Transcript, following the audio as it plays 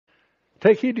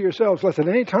Take heed to yourselves, lest at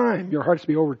any time your hearts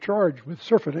be overcharged with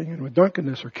surfeiting and with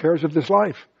drunkenness or cares of this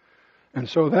life. And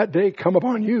so that day come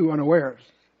upon you unawares.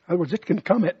 In other words, it can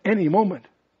come at any moment.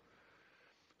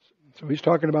 So he's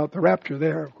talking about the rapture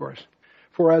there, of course.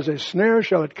 For as a snare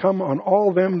shall it come on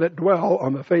all them that dwell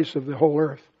on the face of the whole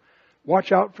earth.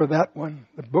 Watch out for that one.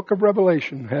 The book of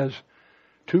Revelation has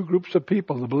two groups of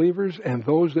people, the believers and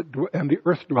those that and the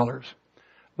earth dwellers.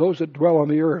 Those that dwell on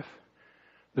the earth.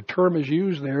 The term is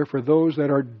used there for those that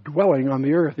are dwelling on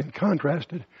the earth, in contrast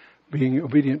to being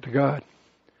obedient to God.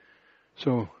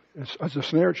 So, as a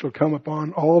snare it shall come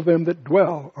upon all them that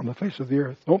dwell on the face of the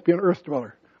earth. Don't be an earth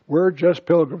dweller. We're just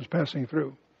pilgrims passing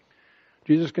through.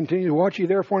 Jesus continues, watch ye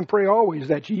therefore and pray always,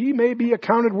 that ye may be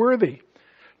accounted worthy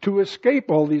to escape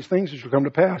all these things that shall come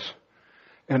to pass,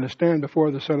 and to stand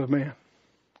before the Son of Man.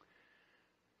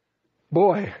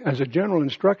 Boy, as a general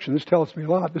instruction, this tells me a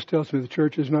lot. This tells me the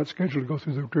church is not scheduled to go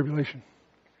through the tribulation.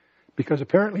 Because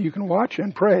apparently you can watch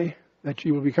and pray that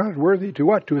you will be counted worthy to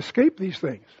what? To escape these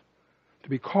things. To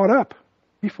be caught up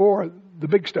before the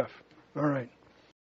big stuff. All right.